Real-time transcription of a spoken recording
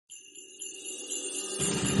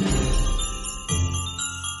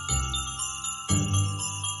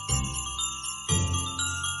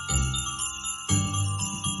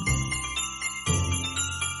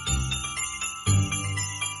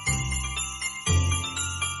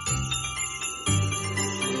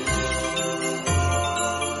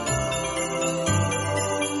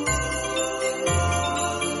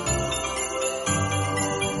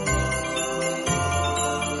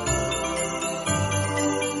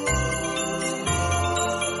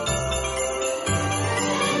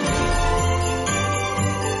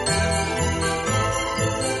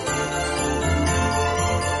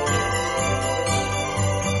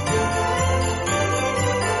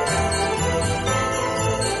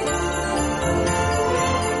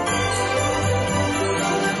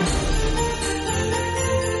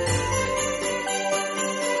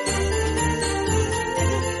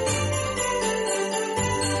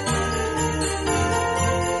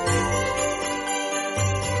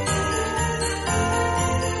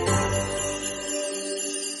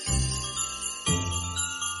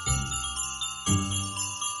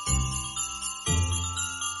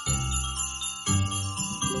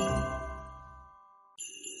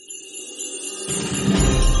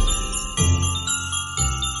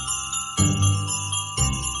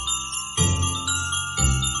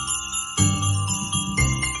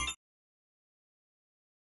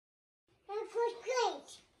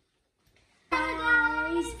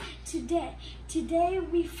Today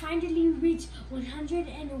we finally reached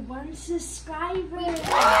 101 subscribers.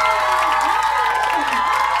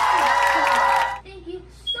 Thank you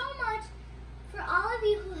so much for all of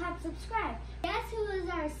you who have subscribed. Guess who is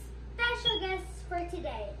our special guest for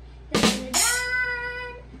today?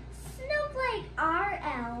 Dun-dun-dun! Snowflake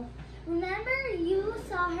RL. Remember, you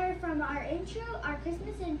saw her from our intro, our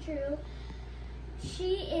Christmas intro.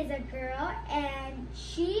 She is a girl, and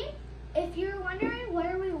if you're wondering what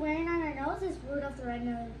are we wearing on our nose, is Rudolph the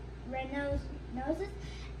Red-Nosed Noses.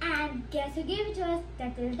 And guess who gave it to us?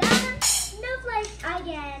 Dun-dun-dun! Snowflake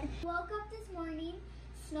again. Woke up this morning,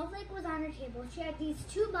 Snowflake was on her table. She had these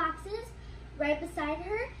two boxes right beside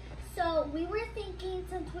her. So we were thinking,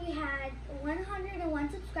 since we had 101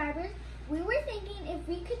 subscribers, we were thinking if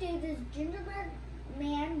we could do this gingerbread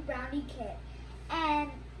man brownie kit. And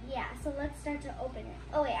yeah, so let's start to open it.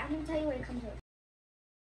 Oh wait, I'm gonna tell you what it comes with.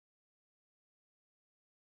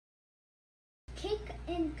 Cake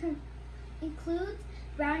includes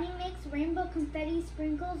brownie mix, rainbow confetti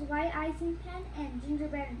sprinkles, white icing pen, and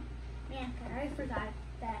gingerbread man pen. I forgot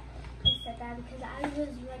that I said that because I was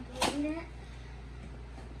like reading it,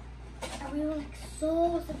 and we were like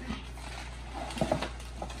so surprised.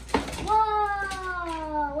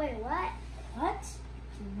 Whoa! Wait, what? What?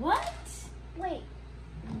 What? Wait,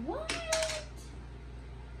 What?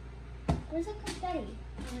 where's the confetti?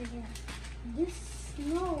 Over here. This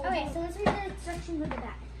snow. Okay, so let's read the instructions with the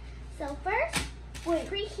back. So first,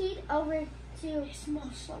 preheat over to. It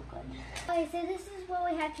smells so good. Okay, so this is what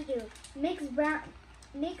we have to do. Mix brownie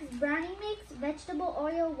mix, vegetable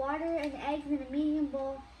oil, water, and eggs in a medium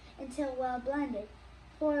bowl until well blended.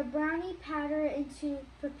 Pour brownie powder into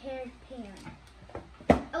prepared pan.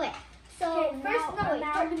 Okay, so Okay, first,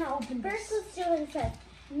 now I'm gonna open this. First, let's do what it says.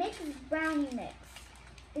 Mix brownie mix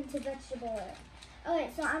into vegetable oil. Okay,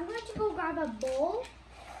 so I'm going to go grab a bowl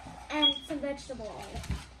and some vegetable oil.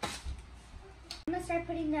 I'm going to start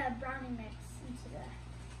putting the brownie mix into the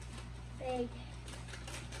bag.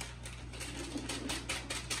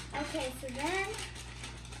 Okay, so then,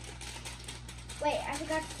 wait, I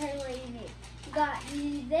forgot to tell you what you need. You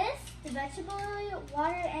need this, the vegetable oil,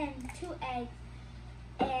 water, and 2 eggs,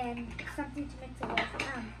 and something to mix it with.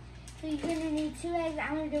 So you're going to need 2 eggs.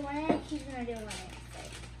 I'm going to do 1 egg. He's going to do 1 egg.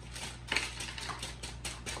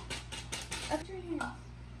 Up to your hands.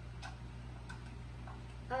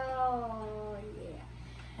 Oh, yeah.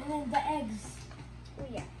 And then the eggs. Oh,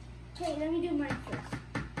 yeah. Okay, let me do mine first.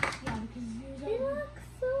 Yeah, because yours They are. look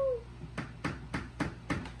so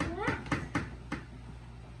black.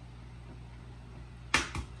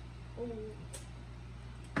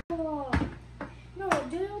 Oh. No,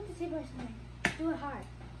 do it with the table something. Do it hard.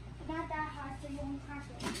 Not that hard so you won't crash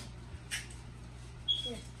it.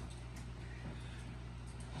 Here.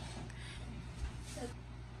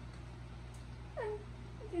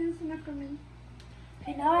 It's not for me.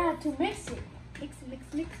 Okay, now I have to mix it.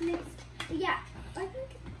 Mix. Yeah, I think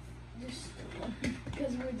Just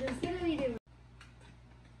because we're just. what do we do?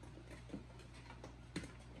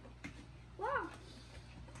 Wow. Oh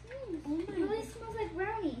my It really smells like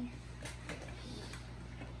brownie.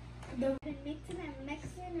 The Been mixing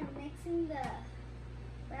the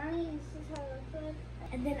brownie. This is how it looks like.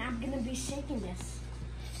 And then I'm gonna be shaking this.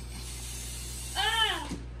 Ah!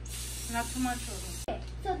 Not too much. Okay,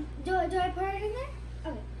 so do I put it in there?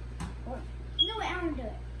 Okay. No, wait, I want to do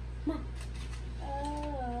it. Come on.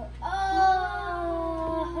 Oh,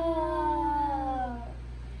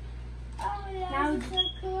 yeah, Now- this is so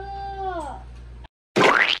cool.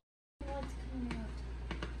 What's coming out?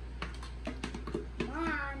 Come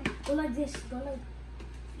on. Go like this. Go like.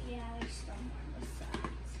 Yeah, there's still more on the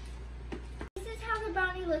sides. This is how the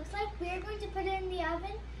brownie looks like. We are going to put it in the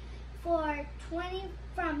oven for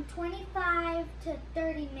from 25 to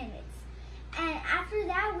 30 minutes. And after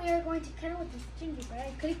that, we are going to cut it with this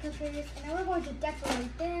gingerbread cookie cutters, and then we're going to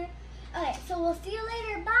decorate there. Okay, so we'll see you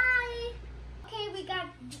later. Bye. Okay, we got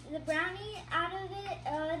the brownie out of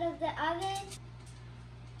the oven.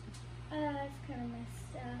 It's kind of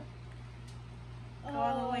messed up. Go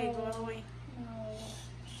all the way, go all the way. No.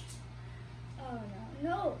 Oh no,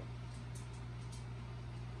 no.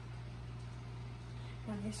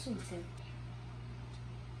 Now this one's in.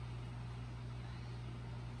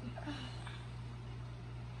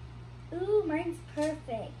 Ooh, mine's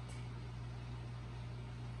perfect.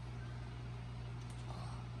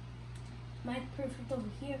 Mine's perfect over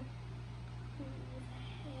here.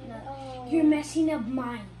 No. Oh. You're messing up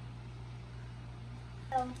mine.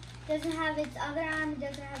 Oh, doesn't have its other arm, it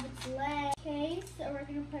doesn't have its leg. Okay, so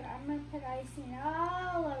I'm gonna put icing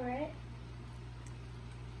all over it.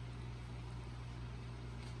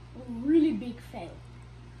 Really big fail.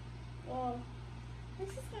 Oh, this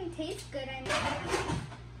is gonna taste good. I know.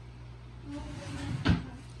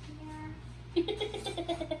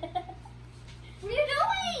 What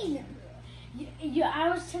are you doing? I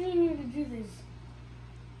was telling you to do this.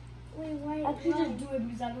 Wait, why? I could just do it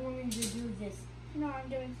because I don't want you to do this. No, I'm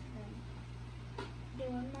doing something.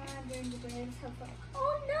 Doing the bread.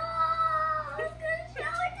 Oh no! I was gonna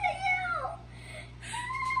show it to you.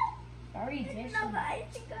 Sorry, There's Dish. another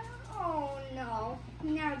icing on. Oh no!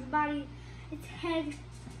 Now its body, its head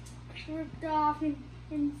ripped off and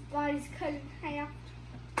its body's cut in half.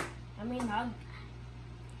 I mean, I'll.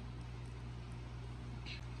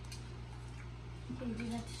 Okay, you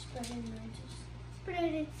have to spread it and just. Spread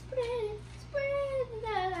it,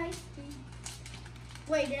 that ice cream.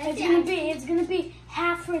 Wait, did I say It's gonna be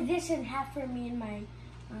half for this and half for me and mine.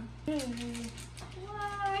 Wow,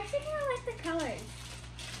 I actually kind of like the colors.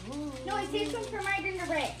 Ooh. No, I saved some for my dinner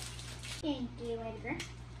break. Thank you, Edgar.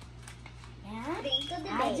 Yeah? Sprinkle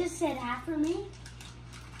the I base. just said half for me.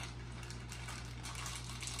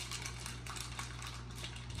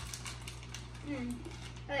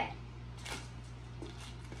 Okay.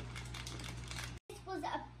 This was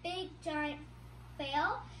a big giant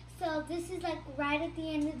fail. So this is like right at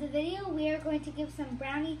the end of the video. We are going to give some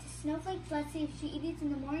brownie to Snowflake. Let's see if she eats it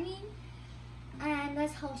in the morning. And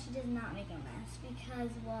let's hope she does not make a mess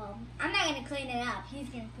because, well, I'm not going to clean it up. He's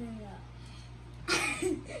going to clean it up.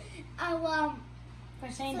 For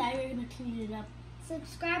saying that you're gonna clean it up.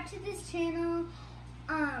 Subscribe to this channel.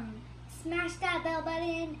 Smash that bell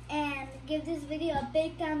button and give this video a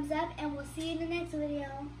big thumbs up. And we'll see you in the next video.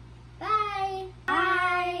 Bye.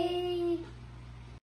 Bye.